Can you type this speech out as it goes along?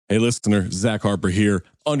Hey, listener, Zach Harper here.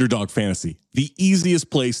 Underdog Fantasy, the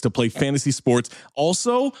easiest place to play fantasy sports.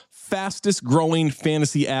 Also, fastest growing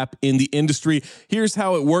fantasy app in the industry. Here's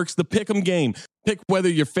how it works. The Pick'em game. Pick whether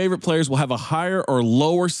your favorite players will have a higher or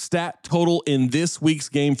lower stat total in this week's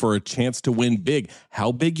game for a chance to win big.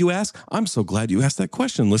 How big, you ask? I'm so glad you asked that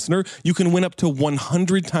question, listener. You can win up to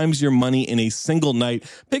 100 times your money in a single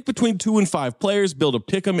night. Pick between 2 and 5 players, build a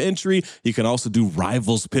Pick'em entry. You can also do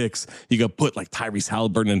rivals picks. You can put like Tyrese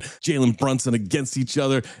Halliburton and Jalen Brunson against each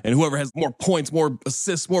other, and whoever has more points, more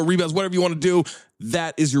assists, more rebounds, whatever you want to do,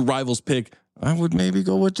 that is your rivals pick. I would maybe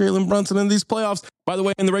go with Jalen Brunson in these playoffs. By the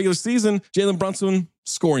way, in the regular season, Jalen Brunson,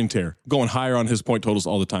 scoring tear, going higher on his point totals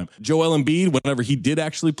all the time. Joel Embiid, whenever he did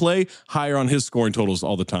actually play, higher on his scoring totals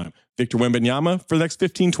all the time. Victor Wembanyama, for the next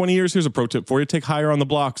 15, 20 years, here's a pro tip for you. Take higher on the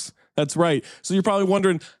blocks. That's right. So you're probably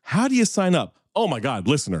wondering, how do you sign up? Oh my God,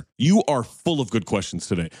 listener, you are full of good questions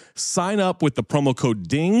today. Sign up with the promo code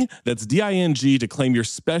DING, that's D-I-N-G, to claim your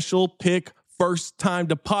special pick first time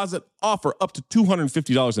deposit offer up to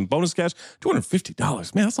 $250 in bonus cash.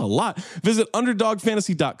 $250, man, that's a lot. Visit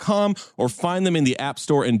underdogfantasy.com or find them in the App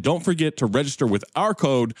Store. And don't forget to register with our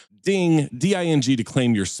code DING, D-I-N-G, to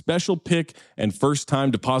claim your special pick and first time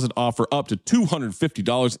deposit offer up to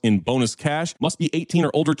 $250 in bonus cash. Must be 18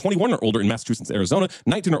 or older, 21 or older in Massachusetts, Arizona,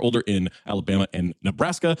 19 or older in Alabama and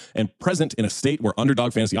Nebraska, and present in a state where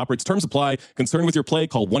Underdog Fantasy operates. Terms apply. Concerned with your play,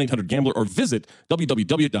 call 1-800-GAMBLER or visit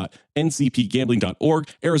www.ncpgambling.org.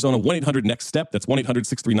 Arizona, 1-800-NEXT-STEP. That's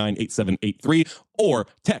 1-800-639-8783. Or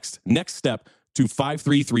text NEXT STEP to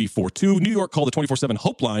 53342. New York, call the 24/7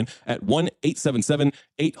 Hope line at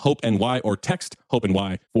 1-877-8-HOPE-NY or text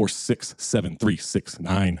HOPE-NY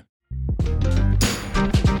 467-369.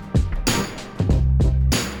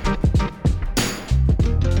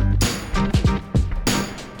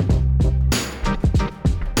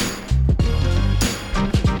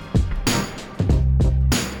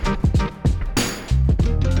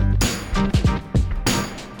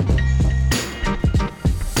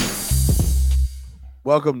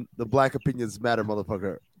 Welcome to Black Opinions Matter,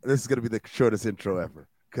 motherfucker. This is going to be the shortest intro ever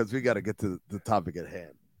because we got to get to the topic at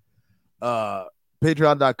hand.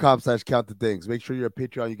 Patreon.com/count the things. Make sure you're a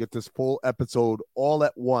Patreon. You get this full episode all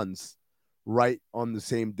at once, right on the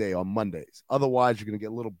same day on Mondays. Otherwise, you're going to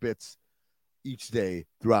get little bits each day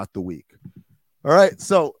throughout the week. All right.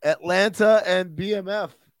 So Atlanta and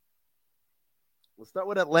BMF. We'll start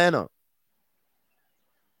with Atlanta.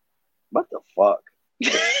 What the fuck?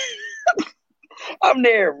 I'm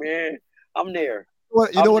there, man. I'm there.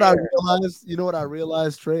 You know what I realized? You know what I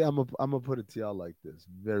realized, Trey? I'm gonna put it to y'all like this,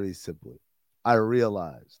 very simply. I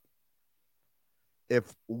realized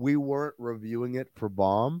if we weren't reviewing it for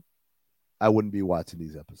Bomb, I wouldn't be watching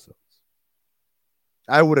these episodes.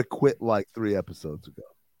 I would have quit like 3 episodes ago.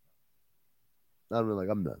 I'd be like,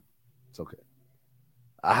 I'm done. It's okay.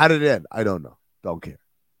 How did it end? I don't know. Don't care.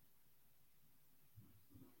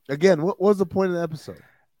 Again, what was the point of the episode?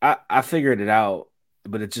 I figured it out,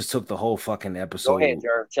 but it just took the whole fucking episode. Go ahead,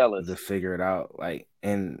 Jared. Tell us. To figure it out. Like,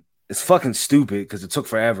 and it's fucking stupid because it took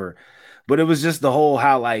forever. But it was just the whole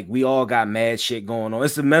how like we all got mad shit going on. It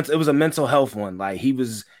was a mental health one. Like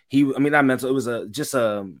not mental. It was just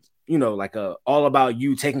a like a all about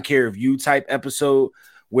you, taking care of you type episode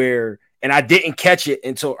where, and I didn't catch it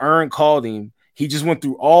until Ern called him. He just went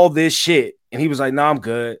through all this shit and he was like, "No, I'm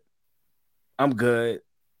good. I'm good."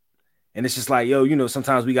 And it's just like, yo,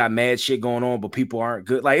 sometimes we got mad shit going on, but people aren't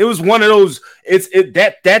good. Like it was one of those.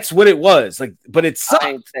 That's what it was. Like, but it sucked.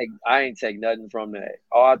 I ain't take nothing from that.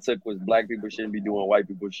 All I took was black people shouldn't be doing white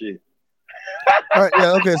people shit. All right,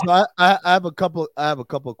 yeah, okay. So I have a couple. I have a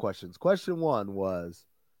couple of questions. Question one was,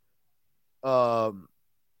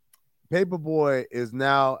 Paperboy is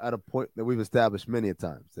now at a point that we've established many a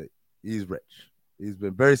times that he's rich. He's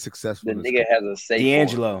been very successful. The nigga has a safe.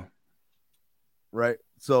 D'Angelo, right?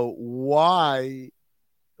 So why?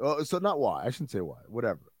 So not why. I shouldn't say why.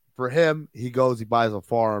 Whatever. For him, he goes. He buys a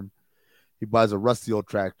farm. He buys a rusty old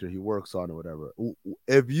tractor. He works on it. Whatever.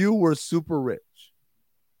 If you were super rich,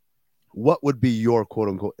 what would be your quote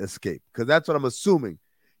unquote escape? Because that's what I'm assuming.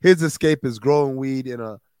 His escape is growing weed in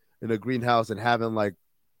a greenhouse and having like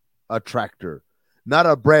a tractor, not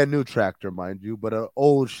a brand new tractor, mind you, but an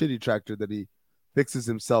old shitty tractor that he fixes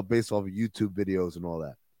himself based off of YouTube videos and all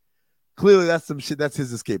that. Clearly, that's some shit. That's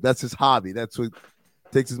his escape. That's his hobby. That's what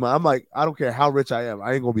takes his mind. I'm like, I don't care how rich I am.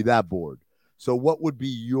 I ain't gonna be that bored. So, what would be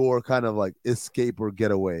your kind of like escape or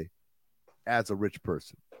getaway as a rich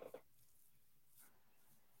person?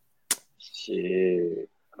 Shit.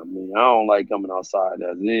 I mean, I don't like coming outside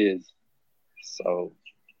as is. So,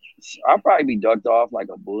 I'll probably be ducked off like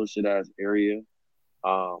a bullshit ass area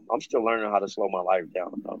I'm still learning how to slow my life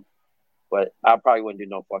down though. But I probably wouldn't do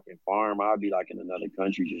no fucking farm. I'd be like in another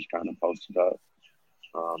country, just kind of posted up,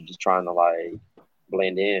 just trying to like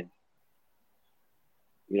blend in.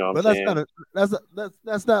 You know what But I'm that's saying? not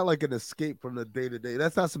that's not like an escape from the day to day.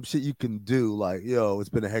 That's not some shit you can do. Like, yo, it's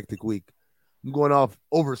been a hectic week. I'm going off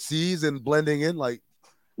overseas and blending in. Like,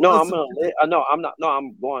 No, that's I'm some gonna shit live. No, I'm not. No,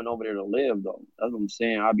 I'm going over there to live though. That's what I'm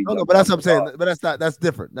saying. I'll be no, jumping but that's off what the I'm saying. rock. But that's not. That's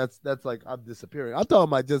different. That's like I'm disappearing. I'm talking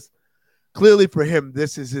about just clearly for him.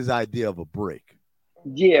 This is his idea of a break.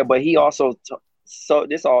 Yeah, but he also so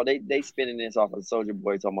this all they spinning this off of Soldier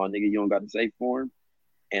Boy talking about nigga you don't got to say for him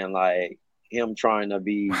and like him trying to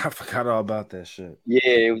be I forgot all about that shit. yeah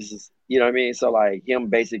it was just you know what I mean so like him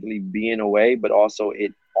basically being away but also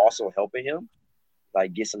it also helping him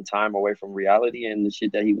like get some time away from reality and the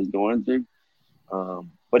shit that he was going through.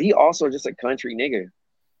 But he also just a country nigga.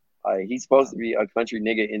 Like he's supposed to be a country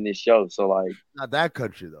nigga in this show. So like Not that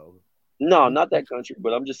country though. no, not that country,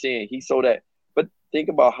 but I'm just saying he's so that. But think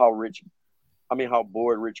about how rich, I mean, how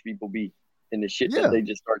bored rich people be in the shit that Yeah. they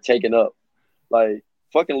just start taking up. Like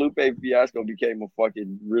fucking Lupe Fiasco became a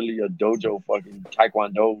fucking really a dojo fucking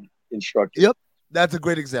taekwondo instructor. Yep. That's a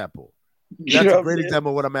great example. You That's know a what I'm great saying?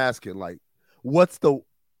 example of what I'm asking. Like, what's the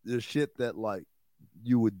shit that like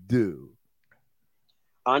you would do?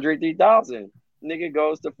 Andre 3000, nigga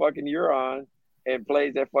goes to fucking Huron and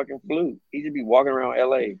plays that fucking flute. He just be walking around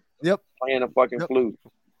LA Yep. playing a fucking Yep. flute.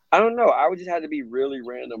 I don't know. I would just have to be really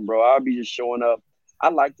random, bro. I'd be just showing up.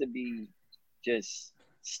 I'd like to be just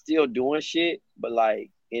still doing shit, but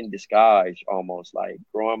like in disguise almost, like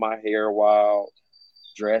growing my hair wild,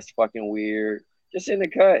 dressed fucking weird, just in the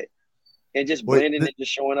cut and just Wait, blending and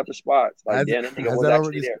just showing up in spots. Like, damn, that nigga has was that actually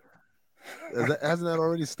already there. hasn't that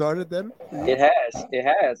already started then? It has. It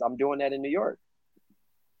has. I'm doing that in New York.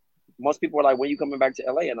 Most people are like, when you coming back to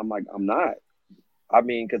LA? And I'm like, I'm not. I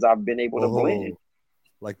mean, because I've been able to blend. Oh,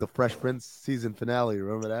 like the Fresh Prince season finale.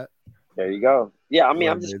 Remember that? There you go. Yeah, I mean,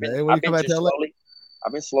 Well, I'm just been, hey, when you I've come been back to just LA, slowly,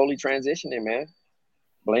 I've been slowly transitioning, man.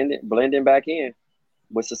 Blending back in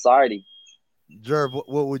with society. Jerv,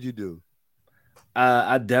 what would you do?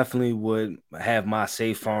 I definitely would have my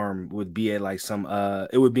safe farm would be at like some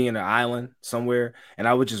it would be in an island somewhere, and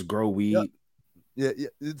I would just grow weed. Yeah.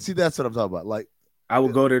 See, that's what I'm talking about. Like, I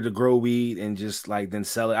would go there to grow weed and just like then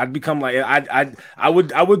sell it. I'd become like I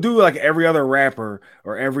would do like every other rapper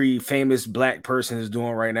or every famous black person is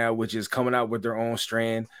doing right now, which is coming out with their own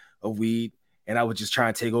strand of weed, and I would just try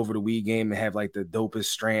and take over the weed game and have like the dopest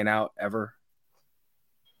strand out ever.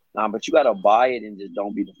 Nah, but you gotta buy it and just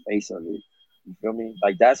don't be the face of it. You feel me?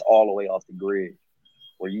 Like that's all the way off the grid,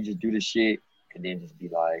 where you just do the shit and then just be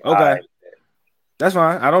like, all Okay, right. that's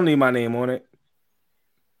fine. I don't need my name on it.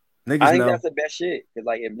 Niggas I think know. that's the best shit. Cause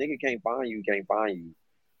like if nigga can't find you, can't find you.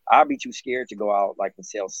 I'd be too scared to go out like and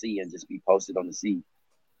sell C and just be posted on the C.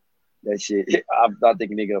 That shit. I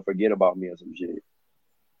think a nigga will forget about me or some shit.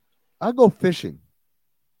 I go fishing.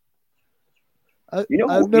 You know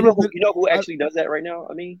I've who, never been. you know who actually does that right now?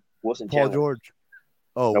 I mean, Wilson Paul Chandler. George.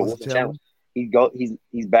 Oh, No, was Wilson it Chandler. challenge?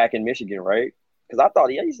 He's back in Michigan, right? Because I thought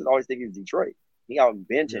I used to always think he was Detroit. He out in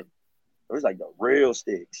Benton. It was like the real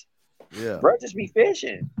sticks. Yeah. Bro, just be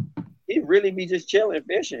fishing. He really be just chilling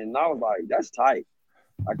fishing. And I was like, that's tight.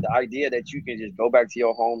 Like the idea that you can just go back to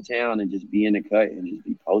your hometown and just be in the cut and just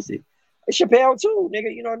be posted. It's Chappelle too,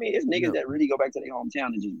 nigga. You know what I mean? It's niggas that really go back to their hometown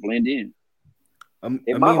and just blend in.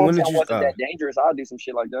 If my hometown wasn't that dangerous, I'd do some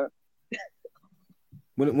shit like that.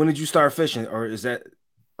 When did you start fishing, or is that?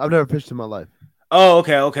 I've never fished in my life. Oh,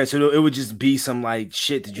 okay. So it would just be some like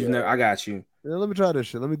shit that you never. I got you. Yeah, let me try this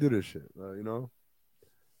shit. Let me do this shit. You know,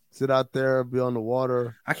 sit out there, be on the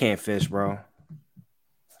water. I can't fish, bro.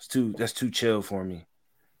 That's too chill for me.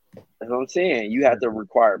 That's what I'm saying. You have to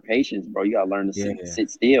require patience, bro. You gotta learn to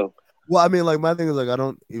sit still. Well, I mean, like my thing is like I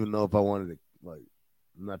don't even know if I wanted to like.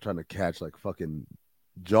 I'm not trying to catch like fucking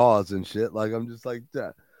Jaws and shit. Like I'm just like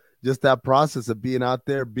that. Just that process of being out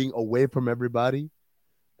there, being away from everybody,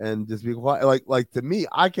 and just being quiet. Like to me,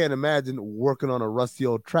 I can't imagine working on a rusty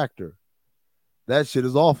old tractor. That shit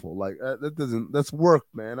is awful. Like that's work,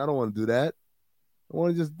 man. I don't want to do that. I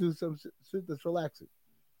want to just do some shit that's relaxing.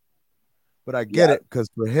 But I get it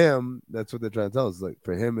because for him, that's what they're trying to tell us. Like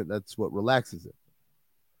for him, that's what relaxes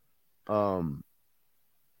him.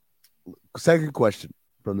 Second question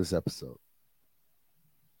from this episode.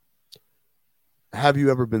 Have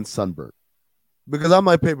you ever been sunburned? Because I'm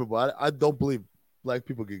like paperboy. I don't believe black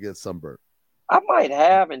people could get sunburned. I might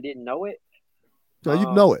have and didn't know it. No,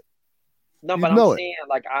 you know it. No, but I'm saying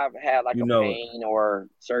like I've had like a pain or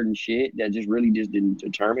certain shit that just really just didn't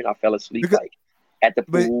determine. I fell asleep like at the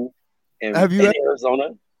pool in Arizona.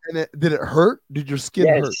 And did it hurt? Did your skin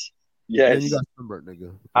hurt? Yes. And then you got sunburnt,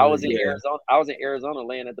 nigga. I was in Arizona. I was in Arizona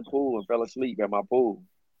laying at the pool and fell asleep at my pool.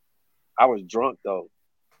 I was drunk though.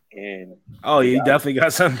 And you definitely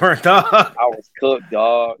got sunburnt, dog. I was cooked,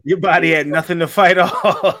 dog. Your body had nothing to fight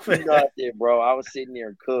off. Nothing, bro. I was sitting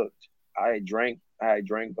there cooked. I had drank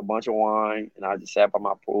a bunch of wine, and I just sat by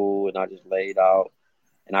my pool, and I just laid out,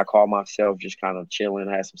 and I called myself just kind of chilling.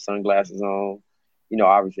 I had some sunglasses on. You know,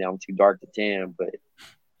 obviously I'm too dark to tan, but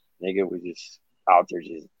nigga was just out there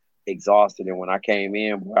just exhausted. And when I came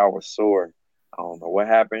in, boy, I was sore. I don't know what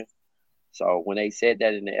happened. So when they said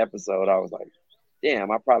that in the episode, I was like,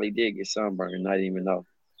 damn, I probably did get sunburned and I didn't even know.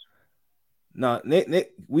 No,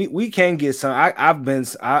 Nick, we can get some. I've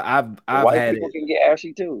white had people it. Can get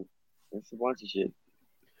ashy too. It's a bunch of shit.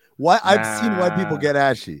 I've seen white people get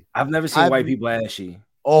ashy. I've never seen white people ashy.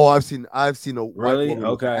 Oh, I've seen a really? white woman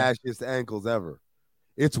with the Okay. ashiest ankles ever.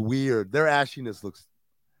 It's weird. Their ashiness looks,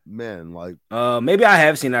 man, like maybe I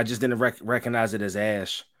have seen it. I just didn't recognize it as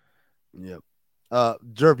ash. Yeah.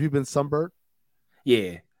 Jerv, you been sunburned?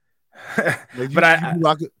 Yeah. But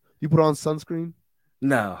you put on sunscreen?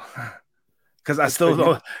 No. Because I still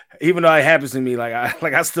don't, even though it happens to me,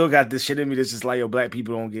 I still got this shit in me that's just like, yo, black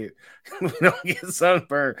people don't get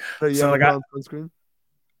sunburned. So you put on sunscreen?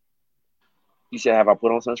 You said, have I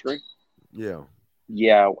put on sunscreen? Yeah.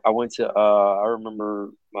 Yeah, I went to I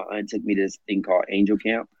remember my aunt took me to this thing called Angel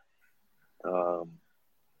Camp.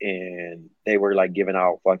 And they were like giving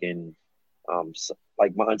out fucking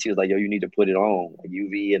like my auntie was like, yo, you need to put it on, like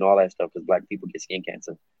UV and all that stuff, because black people get skin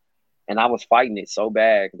cancer. And I was fighting it so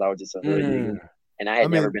bad because I was just a hood nigga. And I had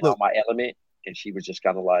never been on my element. And she was just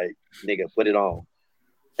kind of like, nigga, put it on.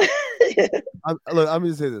 I'm going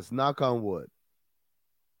to say this, knock on wood.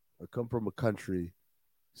 I come from a country,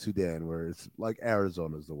 Sudan, where it's like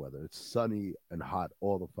Arizona's the weather. It's sunny and hot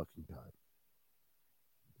all the fucking time.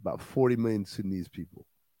 About 40 million Sudanese people.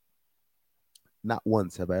 Not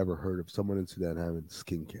once have I ever heard of someone in Sudan having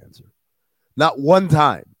skin cancer. Not one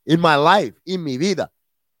time in my life, in mi vida.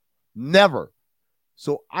 Never.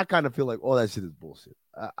 So I kind of feel like all that shit is bullshit.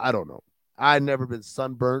 I don't know. I've never been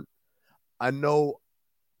sunburnt. I know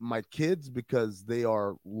my kids, because they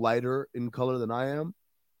are lighter in color than I am,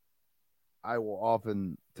 I will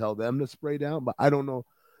often tell them to spray down, but I don't know.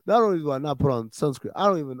 Not only do I not put on sunscreen, I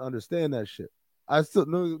don't even understand that shit. I still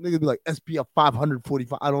know niggas be like SPF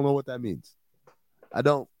 545. I don't know what that means. I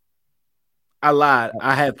don't. I lied.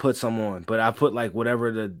 I had put some on, but I put like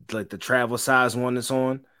whatever the travel size one that's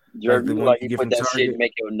on. Jerv, you put that shit and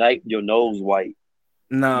make your nose white.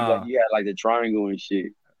 No. You had like the triangle and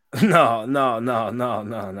shit. No,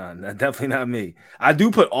 definitely not me. I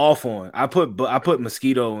do put off on. I put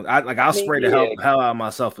mosquito. I'll spray the hell out of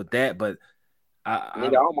myself with that, but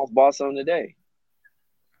I almost bought some today.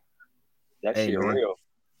 That shit real.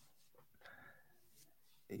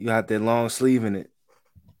 You got that long sleeve in it.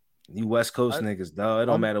 You West Coast niggas, dog. It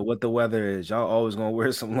don't matter what the weather is. Y'all always gonna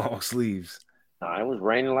wear some long sleeves. Nah, it was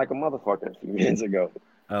raining like a motherfucker a few minutes ago.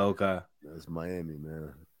 Oh, okay. That's Miami,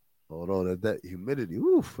 man. Hold on, that humidity.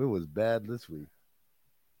 Oof, it was bad this week.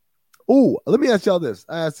 Oh, let me ask y'all this.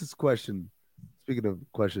 I asked this question. Speaking of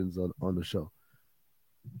questions on the show,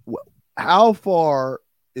 how far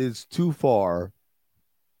is too far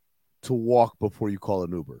to walk before you call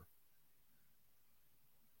an Uber?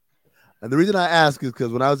 And the reason I ask is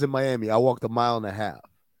because when I was in Miami, I walked 1.5 miles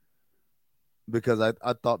because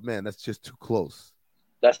I thought, man, that's just too close.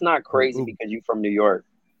 That's not crazy because you're from New York.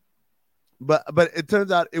 But it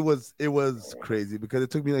turns out it was crazy because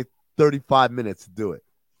it took me like 35 minutes to do it.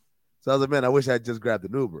 So I was like, man, I wish I had just grabbed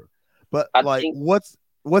an Uber. But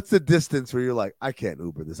what's the distance where you're like, I can't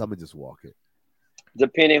Uber this. I'm gonna just walk it.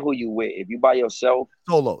 Depending who you with. If you by yourself,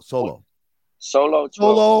 solo,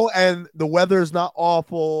 and the weather's not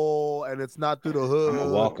awful, and it's not through the hood. I'm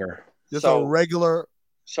a walker. Just a regular.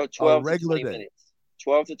 So 12 to 20 minutes.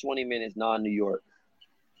 12 to 20 minutes, non-New York.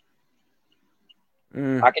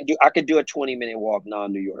 I could do a 20-minute walk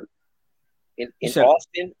non-New York. In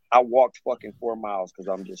Austin, I walked fucking 4 miles because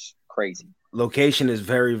I'm just crazy. Location is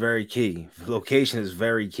very, very key. Location is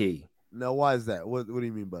very key. Now, why is that? What do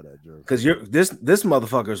you mean by that, Jerry? Because this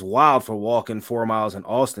motherfucker's wild for walking 4 miles in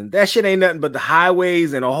Austin. That shit ain't nothing but the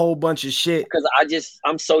highways and a whole bunch of shit. Because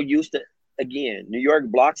I'm so used to. Again, New York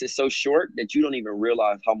blocks is so short that you don't even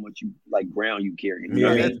realize how much ground you carry. You know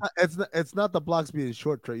what I mean? It's not the blocks being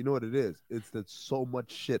short, Trey. You know what it is? It's that so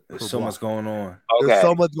much shit. There's so much going on. Okay. There's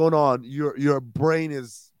so much going on. Your brain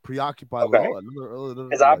is preoccupied. Okay.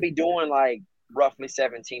 Because I'll be doing like roughly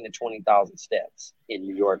 17 to 20,000 steps in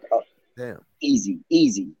New York. Damn. Easy.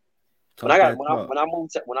 When I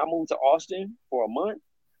moved to Austin for a month,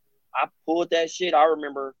 I pulled that shit. I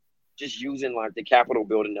remember just using like the Capitol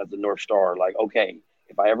building as the North Star. Like, okay,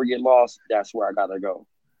 if I ever get lost, that's where I gotta go.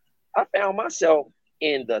 I found myself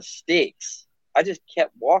in the sticks. I just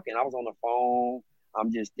kept walking. I was on the phone.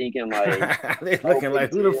 I'm just thinking like, they're looking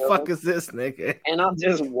like, who the fuck is this nigga? And I'm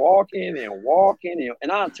just walking and walking,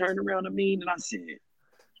 and I turned around to me and I said,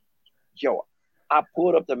 yo, I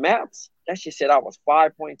pulled up the maps. That shit said I was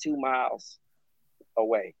 5.2 miles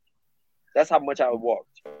away. That's how much I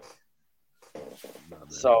walked.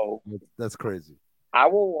 So that's crazy. I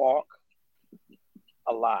will walk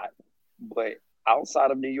a lot, but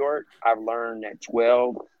outside of New York, I've learned that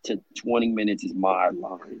 12 to 20 minutes is my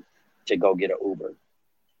line to go get an Uber.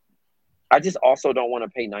 I just also don't want to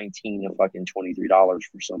pay $19 to fucking $23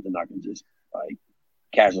 for something I can just like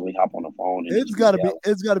casually hop on the phone. And it's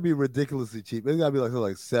gotta be ridiculously cheap. It's gotta be like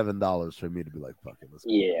 $7 for me to be like, fuck it, let's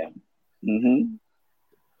go. Yeah. Mm-hmm.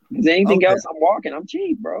 If anything else, I'm walking. I'm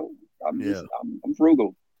cheap, bro. I'm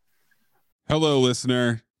frugal. Hello,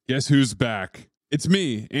 listener. Guess who's back? It's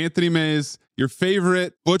me, Anthony Mays, your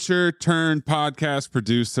favorite butcher turned podcast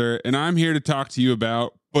producer, and I'm here to talk to you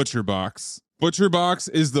about ButcherBox. ButcherBox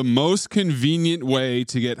is the most convenient way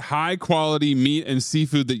to get high quality meat and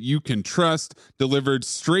seafood that you can trust delivered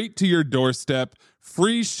straight to your doorstep,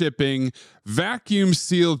 free shipping, vacuum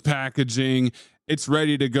sealed packaging. It's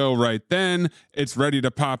ready to go right then. It's ready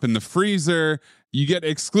to pop in the freezer. You get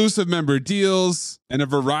exclusive member deals and a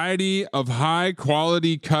variety of high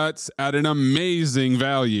quality cuts at an amazing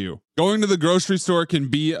value. Going to the grocery store can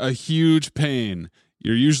be a huge pain.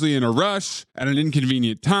 You're usually in a rush at an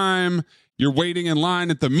inconvenient time. You're waiting in line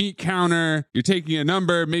at the meat counter. You're taking a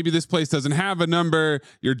number. Maybe this place doesn't have a number.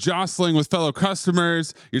 You're jostling with fellow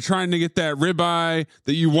customers. You're trying to get that ribeye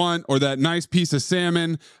that you want or that nice piece of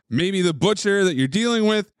salmon. Maybe the butcher that you're dealing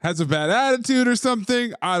with has a bad attitude or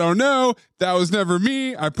something. I don't know. That was never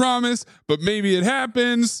me, I promise. But maybe it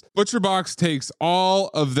happens. ButcherBox takes all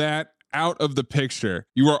of that out of the picture.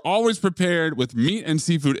 You are always prepared with meat and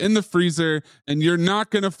seafood in the freezer, and you're not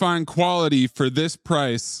going to find quality for this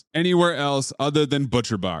price anywhere else other than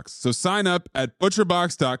ButcherBox. So sign up at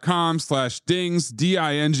butcherbox.com/dings,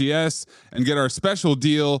 D-I-N-G-S, and get our special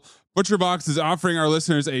deal. ButcherBox is offering our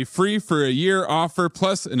listeners a free for a year offer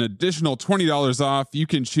plus an additional $20 off. You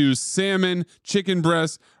can choose salmon, chicken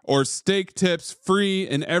breast, or steak tips free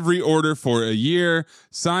in every order for a year.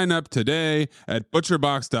 Sign up today at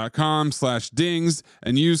butcherbox.com/dings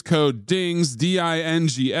and use code DINGS,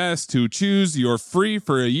 D-I-N-G-S, to choose your free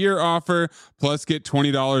for a year offer plus get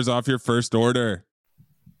 $20 off your first order.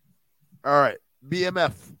 All right,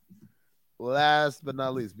 BMF. Last but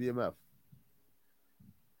not least, BMF.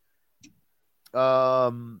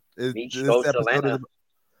 Meach goes to Atlanta.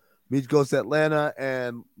 Meach goes to Atlanta,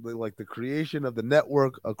 and the creation of the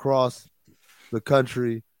network across the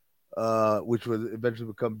country, which would eventually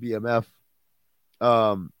become BMF.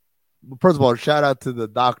 First of all, shout out to the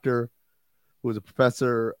doctor who was a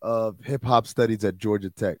professor of hip hop studies at Georgia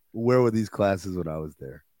Tech. Where were these classes when I was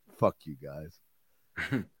there? Fuck you guys.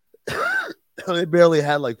 They barely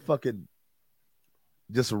had like fucking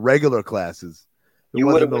just regular classes. You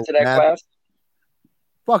would have went to that class?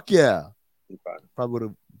 Fuck yeah. Probably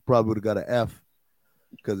would have got an F.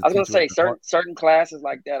 Because I was gonna say certain classes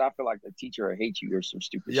like that, I feel like the teacher will hate you or some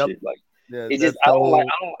stupid shit. Like it's just I don't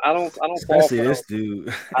fall for this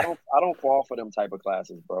dude. I don't fall for them type of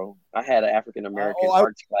classes, bro. I had an African American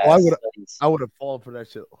arts class. I would have fallen for that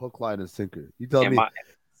shit hook, line, and sinker. You tell me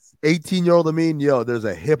 18-year-old Amin, there's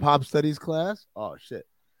a hip hop studies class. Oh shit.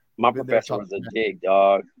 My professor was a dick,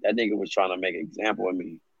 dog. That nigga was trying to make an example of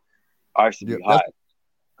me. I used to be hot.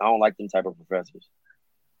 I don't like them type of professors.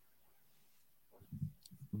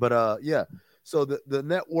 But yeah. So the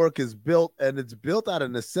network is built, and it's built out of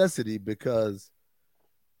necessity because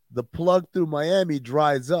the plug through Miami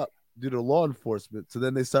dries up due to law enforcement. So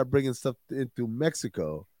then they start bringing stuff in through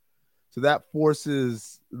Mexico. So that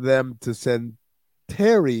forces them to send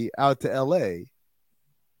Terry out to LA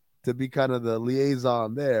to be kind of the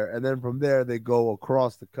liaison there. And then from there, they go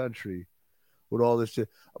across the country with all this shit.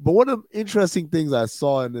 But one of the interesting things I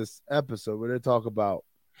saw in this episode where they talk about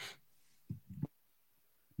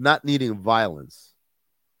not needing violence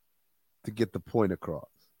to get the point across.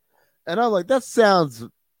 And I was like, that sounds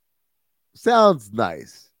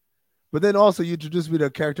nice. But then also you introduced me to a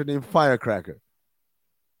character named Firecracker.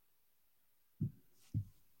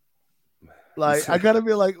 Like, I gotta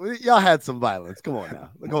be like, y'all had some violence. Come on now.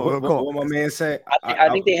 Come on. What my man said? I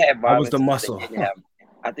think they had violence. I was the muscle.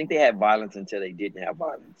 I think they had violence until they didn't have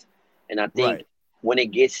violence. And I think when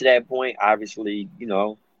it gets to that point, obviously, the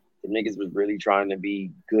niggas was really trying to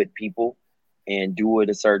be good people and do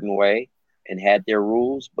it a certain way. and had their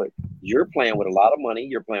rules, but you're playing with a lot of money.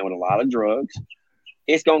 You're playing with a lot of drugs.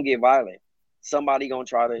 It's going to get violent. Somebody going to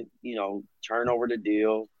try to, turn over the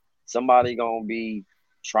deal. Somebody going to be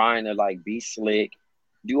trying to like be slick,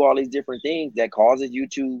 do all these different things that causes you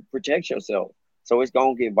to protect yourself. So it's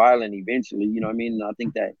going to get violent eventually. You know what I mean? And I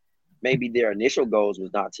think that maybe their initial goals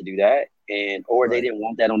was not to do that, or they didn't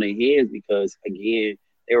want that on their heads because, again,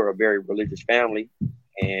 they were a very religious family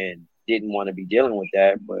and didn't want to be dealing with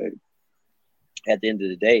that. But at the end of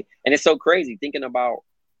the day, and it's so crazy thinking about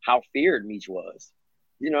how feared Meech was.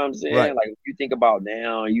 You know what I'm saying? Right. Like, if you think about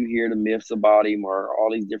now, you hear the myths about him or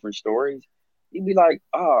all these different stories, you'd be like,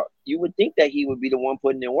 oh, you would think that he would be the one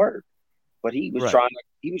putting in work. But he was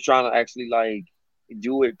trying to actually like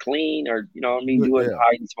do it clean, or do it how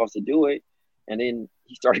he's supposed to do it. And then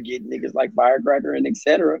he started getting niggas like Firecracker and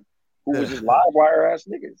etc., who was just live wire ass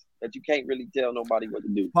niggas that you can't really tell nobody what to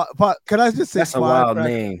do. Can I just say that's a wild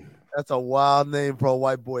name? That's a wild name for a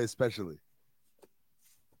white boy, especially.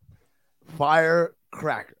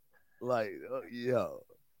 Firecracker, like yo.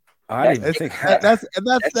 I didn't think that's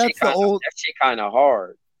the old. That shit kind of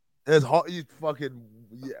hard. It's hard. You fucking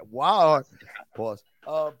wow. Pause.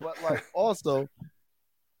 But like also,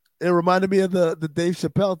 it reminded me of the Dave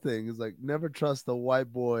Chappelle thing. It's like never trust a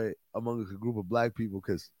white boy among a group of black people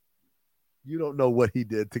because you don't know what he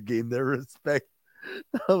did to gain their respect.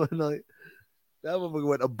 Like, that one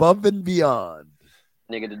went above and beyond.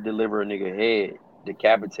 Nigga to deliver a nigga head,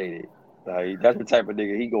 decapitated. Like, that's the type of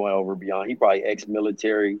nigga he going over beyond. He probably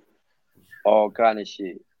ex-military, all kind of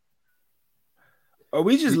shit. Are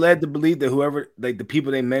we just led to believe that whoever, like the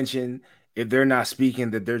people they mention, if they're not speaking,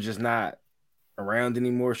 that they're just not around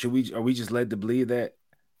anymore? Are we just led to believe that?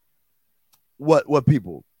 What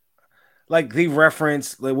people? Like they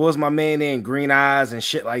reference, like what was my man name, Green Eyes and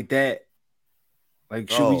shit like that. Like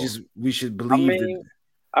we should believe that.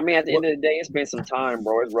 I mean, at the end of the day, it's been some time,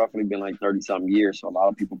 bro. It's roughly been like 30-something years. So a lot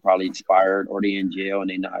of people probably expired, or they in jail and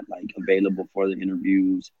they not like available for the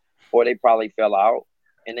interviews, or they probably fell out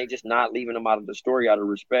and they just not leaving them out of the story out of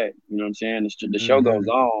respect. You know what I'm saying? The show goes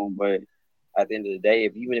on, but at the end of the day,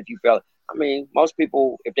 even if you felt, I mean, most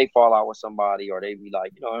people, if they fall out with somebody or they be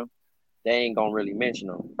like, they ain't gonna really mention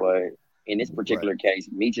them. But in this particular case,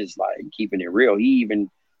 Meech is like keeping it real. He even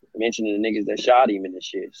mentioning the niggas that shot him and the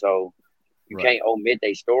shit. So you can't omit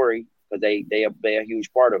their story because they a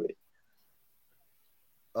huge part of it.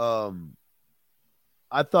 I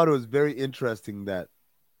thought it was very interesting that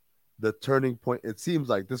the turning point, it seems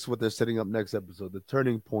like this is what they're setting up next episode. The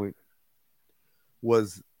turning point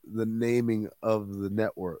was the naming of the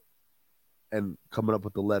network and coming up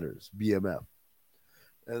with the letters, BMF.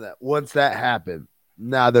 And that once that happened,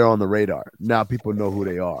 now they're on the radar. Now people know who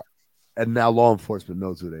they are. And now law enforcement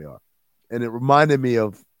knows who they are. And it reminded me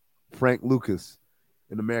of Frank Lucas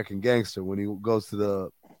in American Gangster when he goes to the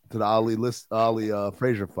Ali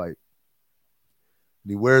Frazier fight. And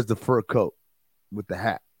he wears the fur coat with the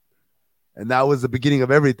hat. And that was the beginning of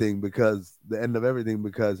everything, because the end of everything,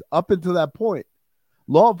 because up until that point,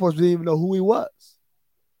 law enforcement didn't even know who he was.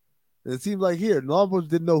 And it seems like here, law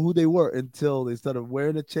enforcement didn't know who they were until they started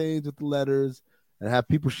wearing the chains with the letters and have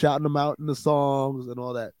people shouting them out in the songs and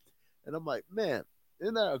all that. And I'm like, man,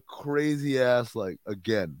 isn't that a crazy ass, like,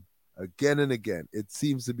 again and again, it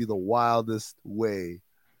seems to be the wildest way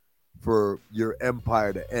for your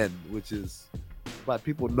empire to end, which is by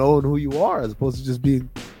people knowing who you are as opposed to just being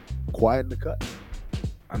quiet in the cut.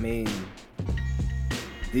 I mean,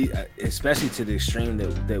 especially to the extreme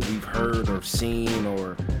that we've heard or seen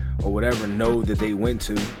or whatever, know that they went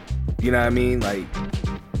to. You know what I mean? Like,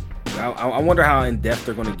 I wonder how in depth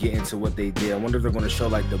they're going to get into what they did. I wonder if they're going to show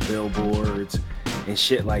like the billboards and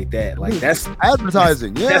shit like that. Like, that's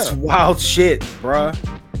advertising. That's wild shit, bruh.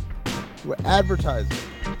 We're advertising.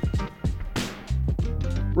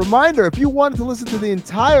 Reminder, if you wanted to listen to the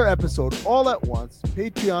entire episode all at once,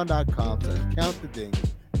 patreon.com/counttheding.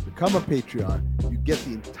 Become a Patreon. You get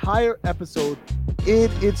the entire episode in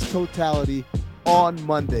its totality on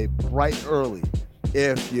Monday, bright early.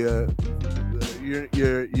 If you're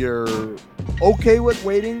okay with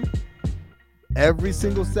waiting, every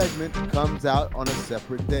single segment comes out on a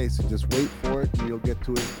separate day. So just wait for it and you'll get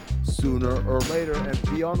to it sooner or later. And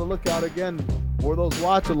be on the lookout again for those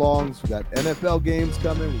watch-alongs. We got NFL games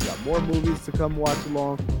coming. We got more movies to come watch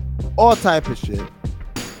along. All type of shit.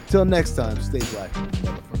 Till next time, stay black,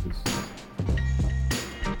 motherfucker.